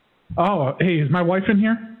 Oh, hey, is my wife in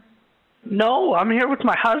here? No, I'm here with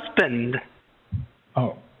my husband.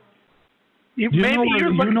 Oh. You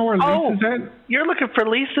know where Lisa's at? You're looking for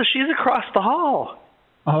Lisa. She's across the hall.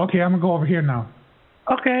 Oh, okay. I'm going to go over here now.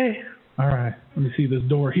 Okay. All right. Let me see this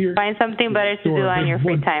door here. Find something better to do on your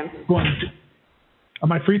free time. On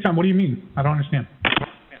my free time? What do you mean? I don't understand.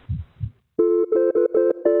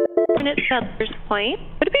 It's Sellers Point.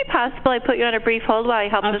 Would it be possible I put you on a brief hold while I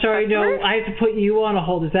help I'm sorry, customer? no. I have to put you on a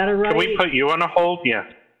hold. Is that all right? Can we put you on a hold? Yeah.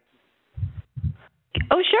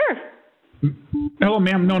 Oh, sure. Hello,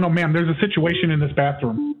 ma'am. No, ma'am. There's a situation in this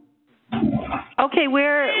bathroom. Okay,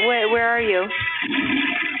 where are you?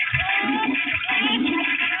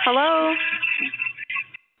 Hello?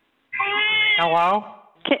 Hello?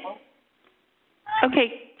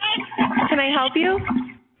 Okay. Can I help you?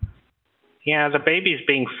 Yeah, the baby's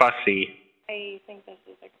being fussy. I think this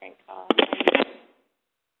is a crank call.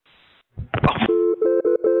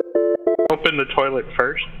 Open the toilet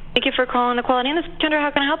first. Thank you for calling the quality. This is Kendra. How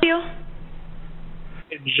can I help you?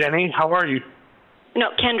 Jenny, how are you? No,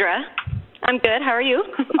 Kendra. I'm good. How are you?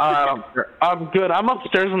 I'm good. I'm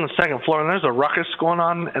upstairs on the second floor, and there's a ruckus going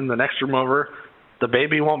on in the next room over. The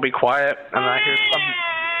baby won't be quiet, and I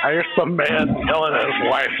hear some man yelling at his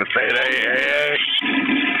wife and saying, "Hey,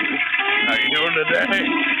 how you doing today?"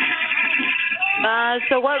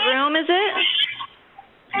 So what room is it?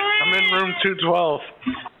 I'm in room 212.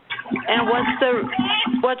 And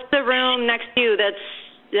what's the room next to you that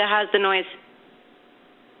has the noise?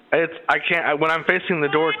 When I'm facing the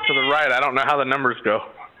door to the right, I don't know how the numbers go.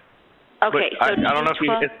 Okay, but I don't know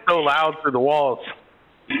if it's so loud through the walls.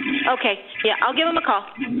 Okay. Yeah, I'll give him a call.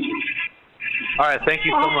 All right, thank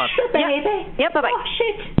you so much. Sure, baby. Yep, bye-bye. Oh,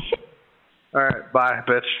 shit. All right, bye,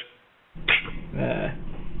 bitch.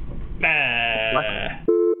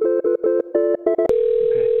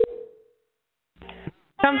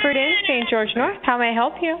 Comfort Inn, St. George North. How may I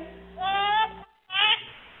help you?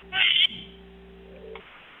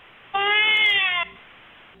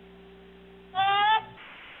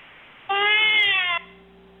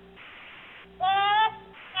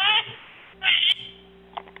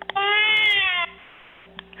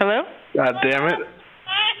 Hello? God damn it.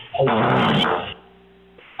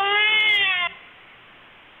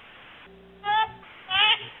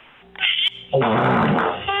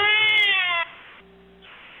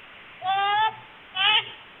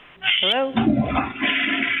 Hello?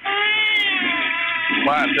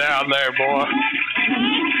 Quiet down there, boy.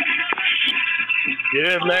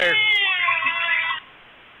 Get in there.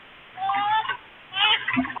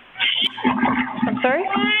 I'm sorry?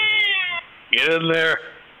 Get in there.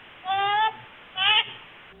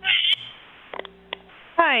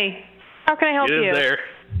 Hi. How can I help Get in you? there.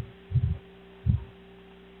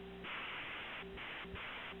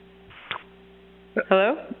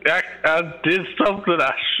 Hello? I did something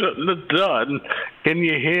I shouldn't have done. Can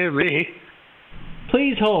you hear me?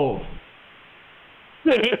 Please hold.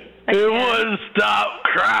 It wouldn't stop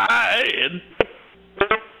crying.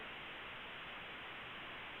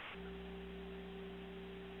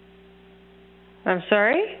 I'm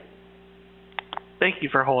sorry? Thank you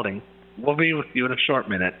for holding. We'll be with you in a short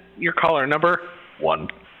minute. Your caller number 1.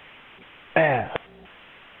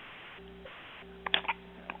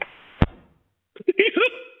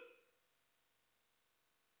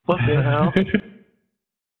 What the hell? That's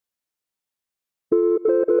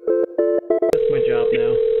my job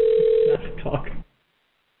now. Not to talk.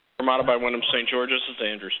 Armada by Wyndham St. George. This is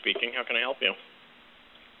Andrew speaking. How can I help you?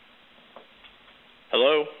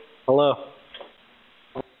 Hello? Hello.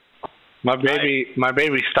 My baby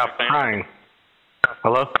stopped crying.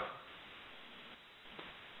 Hello?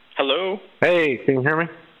 Hello? Hey, can you hear me?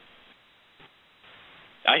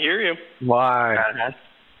 I hear you. Why?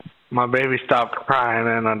 My baby stopped crying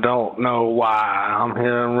and I don't know why. I'm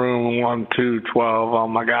here in room 1212. Oh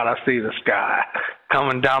my God, I see this guy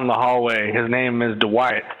coming down the hallway. His name is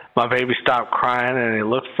Dwight. My baby stopped crying and he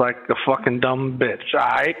looks like a fucking dumb bitch.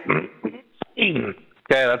 Alright? Okay,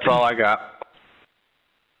 that's all I got.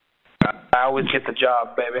 I always get the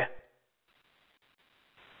job, baby.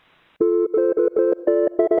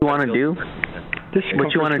 What you want to do?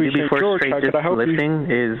 What you want to do before straight just lifting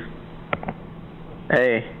is...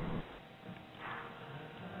 Hey.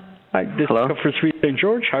 Hi, this Hello? is Comfort Suite St.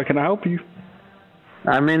 George. How can I help you?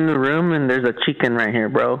 I'm in the room and there's a chicken right here,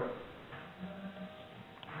 bro.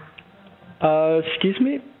 Excuse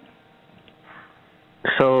me?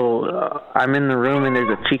 So, I'm in the room and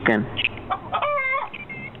there's a chicken.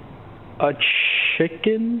 A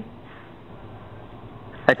chicken?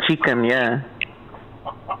 A chicken, yeah.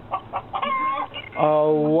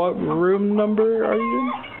 What room number are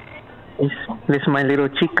you in? This is my little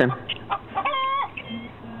chicken.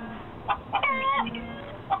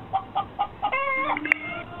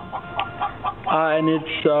 And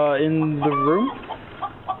it's in the room?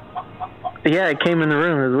 Yeah, it came in the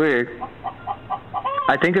room. It was weird.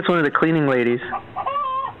 I think it's one of the cleaning ladies.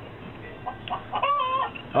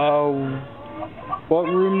 What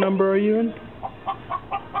room number are you in?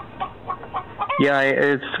 Yeah,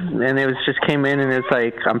 it was just came in and it's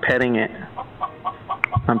like I'm petting it.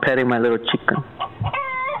 I'm petting my little chicken.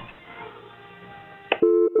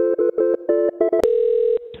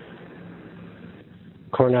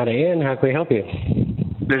 Coronado Inn, how can we help you?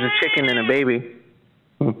 There's a chicken and a baby.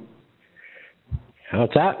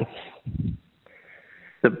 What's that?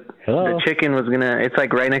 The chicken was it's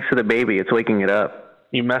like right next to the baby. It's waking it up.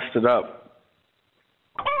 You messed it up.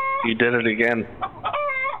 You did it again.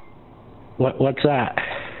 What's that?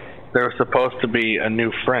 There was supposed to be a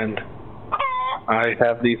new friend. I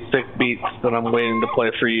have these sick beats that I'm waiting to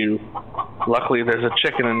play for you. Luckily, there's a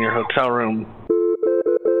chicken in your hotel room.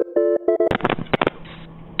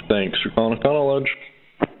 Thanks for calling Econo Lodge.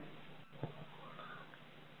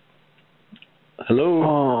 Hello?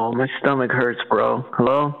 Oh, my stomach hurts, bro.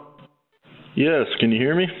 Hello? Yes, can you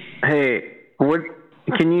hear me? Hey, what?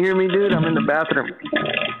 Can you hear me, dude? I'm in the bathroom.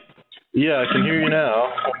 Yeah, I can hear you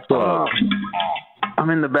now. What's up? I'm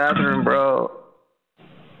in the bathroom, bro.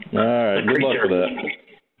 Alright, good luck with that.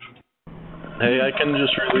 Hey, I can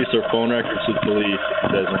just release our phone records to the police if you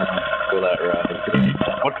guys want to go that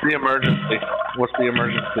route. What's the emergency? What's the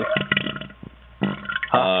emergency?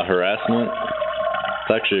 Harassment?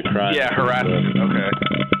 It's actually a crime. Yeah, harassment. Okay.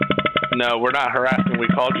 No, we're not harassing. We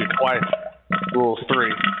called you twice. Rule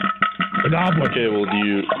 3. Okay, well, do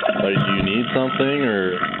you need something,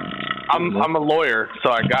 or? I'm a lawyer,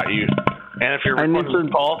 so I got you. And if you're recording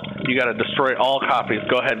this call, you got to destroy all copies.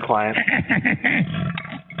 Go ahead, client.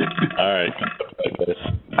 All right.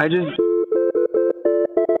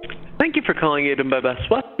 Thank you for calling Aiden by Best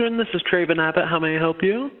Western. This is Traven Abbott. How may I help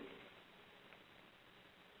you?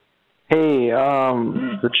 Hey,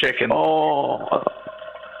 the chicken. Oh.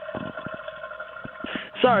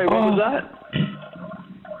 Sorry, what was that?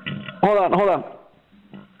 Hold on.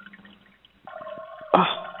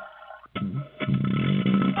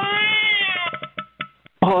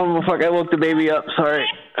 Oh, fuck, I woke the baby up. Sorry.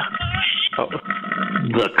 Oh.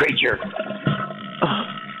 The creature.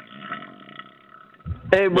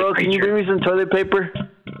 Hey, bro, can you bring me some toilet paper?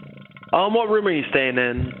 What room are you staying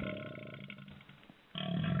in?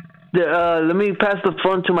 Let me pass the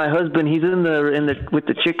phone to my husband. He's in the with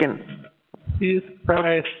the chicken. Jesus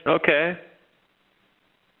Christ. Okay.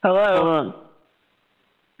 Hello. Hold on.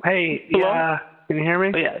 Hey, Hello? yeah. Can you hear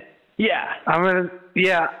me? Yeah.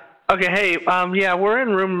 Yeah. Okay, hey, we're in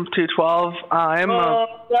room 212.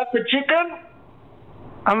 That's the chicken?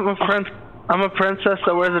 I'm a princess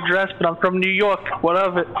that wears a dress, but I'm from New York. What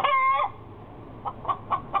of it?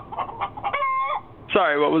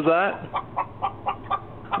 Sorry, what was that?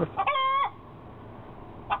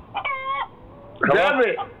 Grab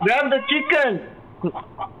it! Grab the chicken!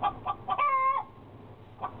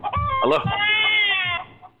 Hello?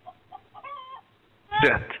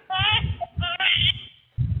 Shit.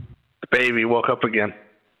 The baby woke up again.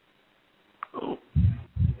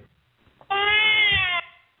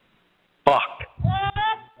 Fuck.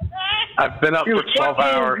 I've been up for 12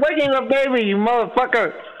 hours. Waking up, baby, you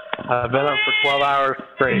motherfucker! I've been up for 12 hours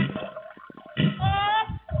straight.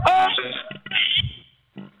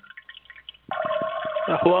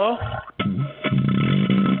 Hello?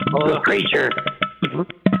 The creature.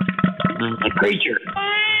 The creature.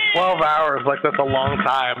 12 hours, like that's a long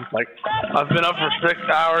time. Like, I've been up for 6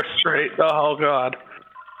 hours straight. Oh, God.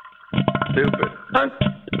 Stupid. I'm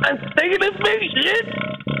taking this big shit.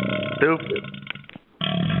 Stupid.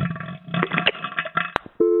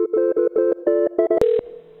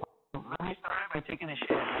 I started by taking a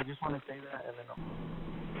shit. I just want to say that and then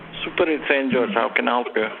Super, it's St. George. How can I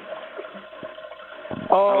help you?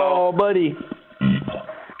 Oh, buddy.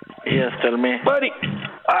 Yes, tell me. Buddy.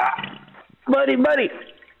 Buddy.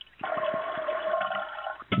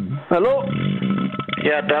 Hello?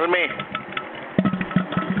 Yeah, tell me.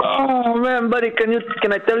 Oh, man, buddy,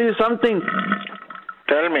 can I tell you something?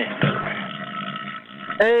 Tell me.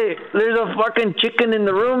 Hey, there's a fucking chicken in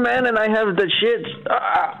the room, man, and I have the shits.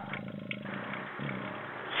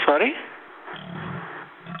 Sorry?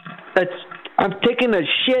 I'm taking a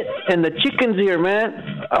shit, and the chicken's here, man.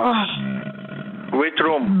 Which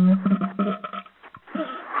room?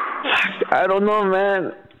 I don't know,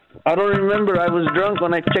 man. I don't remember. I was drunk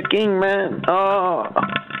when I checked in, man. Oh.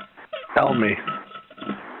 Tell me.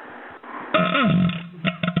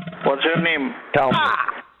 What's your name? Tell me.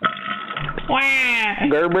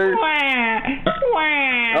 Gerber?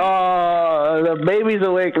 Oh, the baby's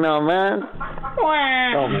awake now, man.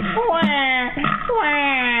 Tell me.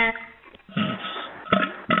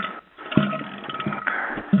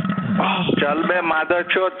 चल बे मादर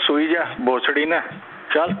चोद सुई जा भोसड़ी ने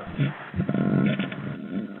चल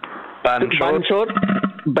Banchot?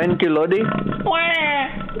 Ben Kilodi?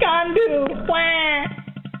 Gandu.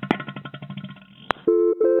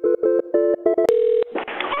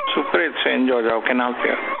 Super, it's St. George. How can I help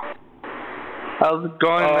you? How's it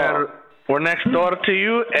going there? We're next door to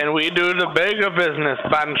you, and we do the bigger business,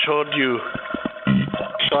 Banchot you.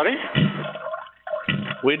 Sorry?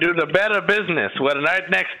 We do the better business. We're right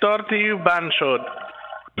next door to you, Banchot.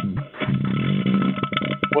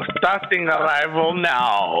 We're starting arrival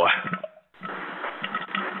now.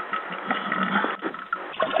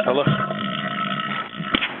 Hello?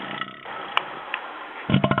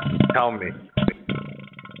 Tell me.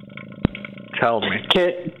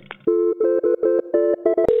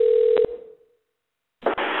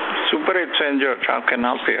 Super, it's St. George. How can I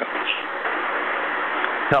help you?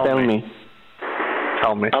 Tell me.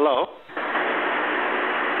 Tell me. Hello?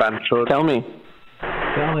 Banchot. Tell me.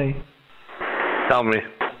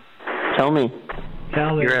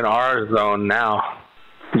 You're in our zone now.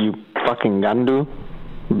 You fucking gandu.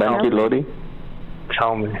 Ben Kilodi.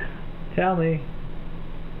 Tell me.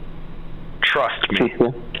 Trust me.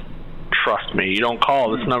 Trust me. You don't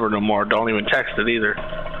call this number no more. Don't even text it either.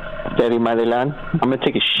 Daddy Madilan, I'm gonna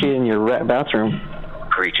take a shit in your bathroom.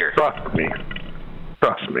 Creature. Trust me.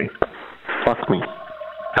 Fuck me.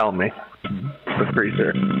 Tell me. the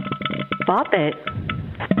freezer. Stop it.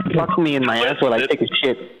 Fuck me in my ass while I take a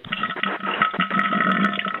shit.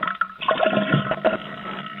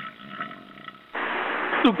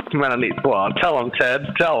 Well, tell him, Ted.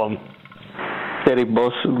 Tell him.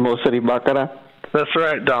 That's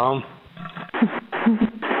right, Dom.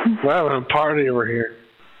 We're having a party over here.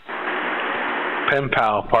 Pen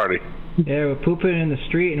pal party. Yeah, we're pooping in the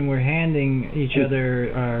street and we're handing each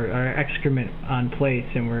other our excrement on plates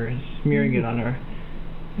and we're smearing it on our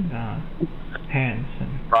hands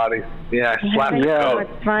and bodies. Yeah, I slapped the goat.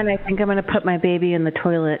 It's fine. I think I'm gonna put my baby in the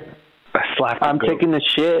toilet. I'm taking a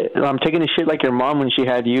shit like your mom when she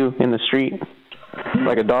had you in the street,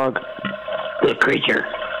 like a dog. The creature.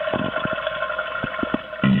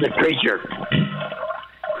 The creature.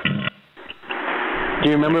 Do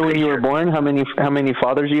you remember when you were born? How many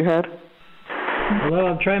fathers you had? Hello,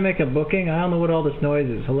 I'm trying to make a booking. I don't know what all this noise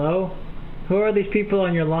is. Hello? Who are these people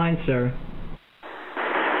on your line, sir?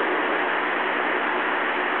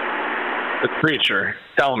 The creature.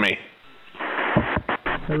 Tell me.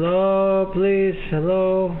 Hello, please.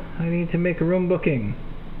 Hello. I need to make a room booking.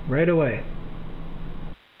 Right away.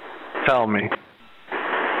 Tell me.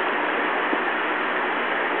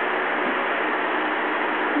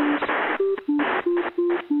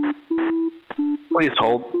 Please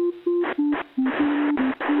hold.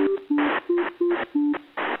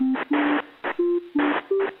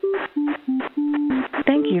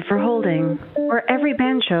 Thank you for holding. Where every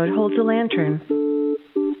banshode holds a lantern.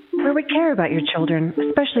 Where we care about your children,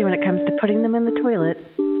 especially when it comes to putting them in the toilet.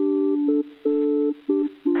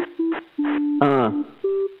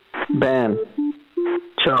 Ban.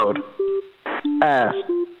 Chode. Ass.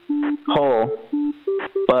 Hole.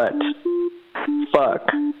 Butt.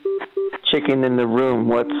 Fuck. Chicken in the room,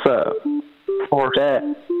 what's up? Or that.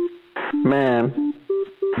 Man.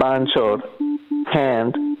 Banchod.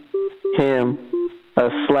 Hand. Him. A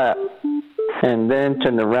slap. And then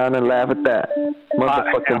turn around and laugh at that.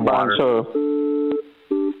 Motherfucking Banchod.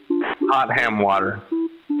 Hot ham water.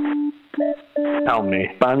 Tell me.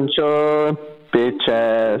 Banchod. Bitch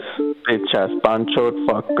ass. Bitch ass. Banchod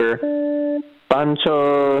fucker.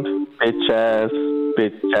 Banchod. Bitch ass.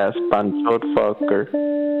 Bitch ass. Banchod fucker.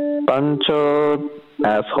 Banchod.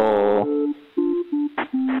 Asshole.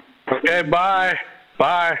 Okay, bye.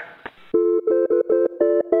 Bye.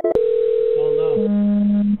 Oh no.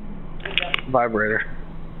 Vibrator.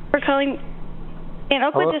 We're calling in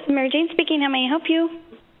Oakwood. Hello? This is Mary Jane speaking. How may I help you?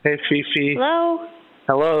 Hey, Fifi. Hello?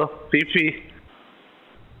 Hello, Fifi.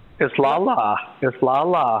 It's Lala. It's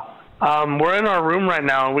Lala. We're in our room right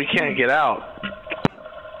now and we can't get out.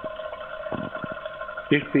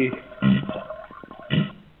 Fifi. I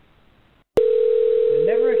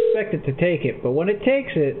never expected to take it, but when it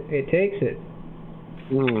takes it, it takes it.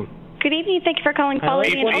 Good evening. Thank you for calling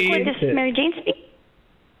Quality in Oakwood. This is Mary Jane speaking.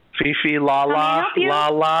 Fifi, Lala,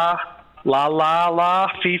 Lala, la la la,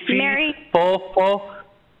 Fifi, Mary. Fo,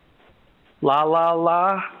 la la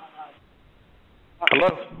la. Hello.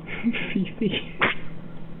 Fifi.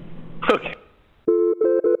 Okay.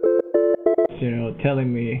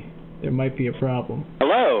 Telling me there might be a problem.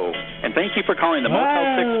 Hello, and thank you for calling the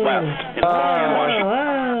Motel 6 West in Spokane,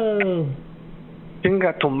 Washington.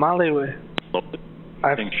 Chinga tu madre, güey.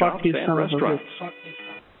 I fuck you, son of a bitch.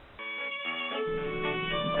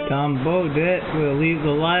 Tom Bodette will leave the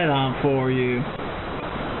light on for you.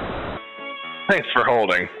 Thanks for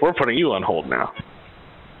holding. We're putting you on hold now.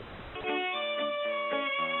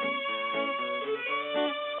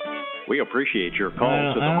 We appreciate your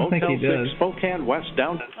call to the Motel 6 Spokane West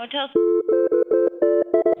downtown.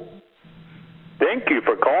 Thank you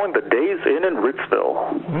for calling the Days Inn in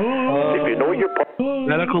Ritzville. If you know your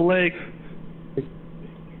Medical Lake.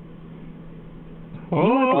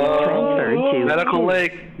 Medical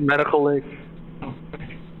Lake. Medical Lake.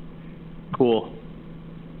 Cool.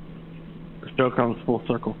 The show comes full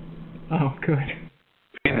circle. Oh, good.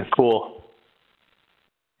 It's cool.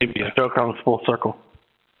 The show comes full circle.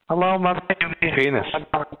 Hello, my baby. Penis.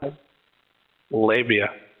 Labia.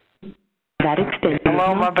 That extension.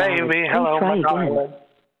 Hello, my baby. Hello, my darling.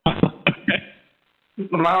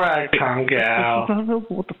 My ragtime gal.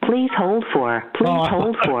 Please hold for. Please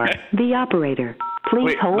hold for. The operator.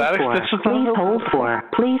 Please hold for. Please hold for.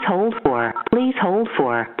 Please hold for. Please hold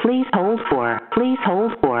for. Please hold for. Please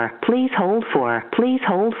hold for. Please hold for. Please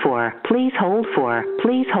hold for. Please hold for.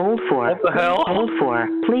 Please hold for. What the hell? Hold for.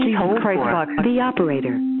 Please hold for. The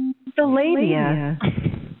operator. The labia.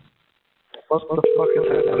 What the fuck is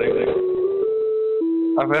happening?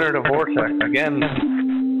 I've entered a vortex again.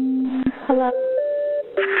 Hello.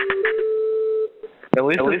 At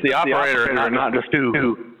least it's the operator and not just two.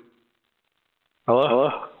 Hello?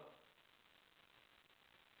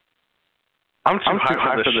 I'm too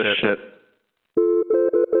high for this shit.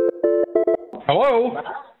 Hello?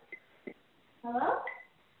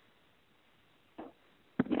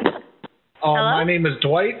 My name is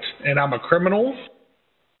Dwight, and I'm a criminal.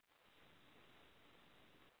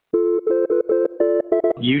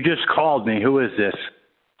 You just called me. Who is this?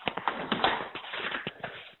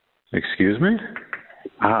 Excuse me?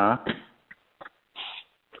 Uh-huh.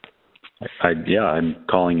 I'm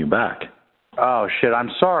calling you back. Oh, shit. I'm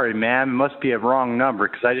sorry, man. It must be a wrong number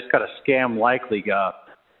because I just got a scam likely.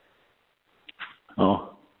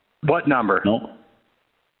 Oh. What number? No.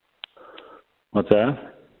 What's that?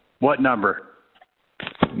 What number?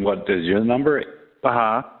 What is your number?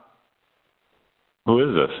 Uh-huh. Who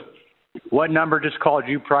is this? What number just called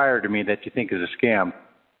you prior to me that you think is a scam?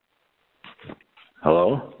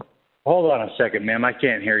 Hello? Hold on a second, ma'am. I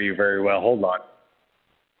can't hear you very well. Hold on.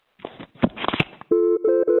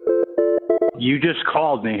 You just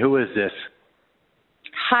called me. Who is this?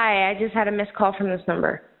 Hi, I just had a missed call from this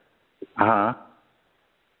number. Uh-huh.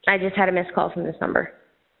 I just had a missed call from this number.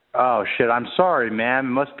 Oh, shit. I'm sorry, ma'am. It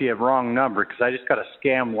must be a wrong number because I just got a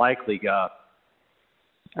scam likely.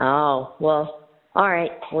 Oh, well, all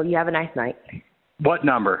right. Well, you have a nice night. What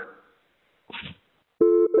number?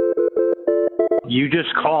 You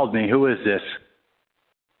just called me. Who is this?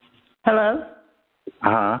 Hello?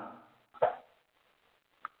 Uh-huh.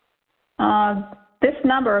 This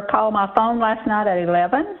number called my phone last night at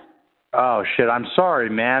 11. Oh, shit. I'm sorry,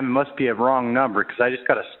 ma'am. It must be a wrong number because I just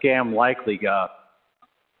got a scam likely.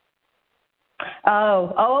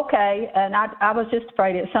 Oh, okay. And I was just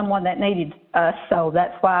afraid it's someone that needed us, so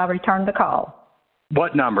that's why I returned the call.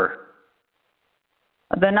 What number?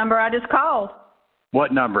 The number I just called.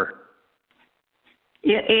 What number?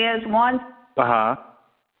 It is one. Uh-huh.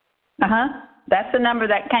 Uh-huh. That's the number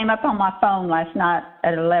that came up on my phone last night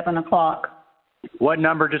at 11 o'clock. What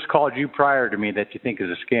number just called you prior to me that you think is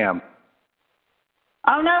a scam?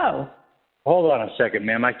 Oh, no. Hold on a second,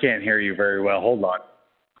 ma'am. I can't hear you very well. Hold on.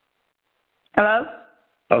 Hello?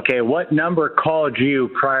 Okay, what number called you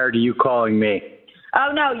prior to you calling me?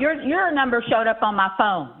 Oh, no, your number showed up on my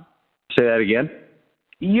phone. Say that again?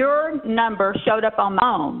 Your number showed up on my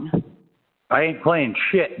phone. I ain't playing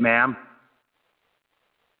shit, ma'am.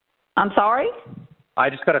 I'm sorry? I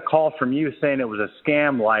just got a call from you saying it was a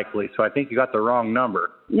scam likely, so I think you got the wrong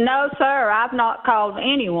number. No, sir, I've not called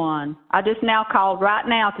anyone. I just now called right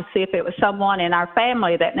now to see if it was someone in our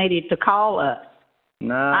family that needed to call us.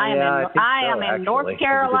 No, I am in North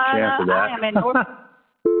Carolina. I am in North.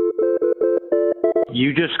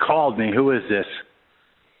 You just called me. Who is this?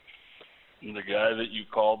 The guy that you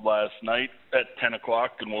called last night at 10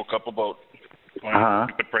 o'clock and woke up about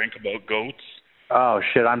the prank about goats. Oh,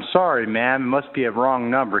 shit. I'm sorry, ma'am. It must be a wrong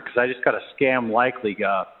number because I just got a scam likely.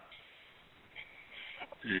 Yeah.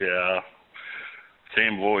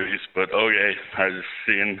 Same voice, but okay. I was just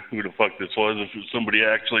seeing who the fuck this was. If it was somebody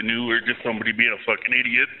I actually knew or just somebody being a fucking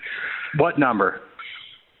idiot. What number?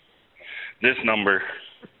 This number.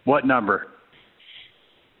 What number?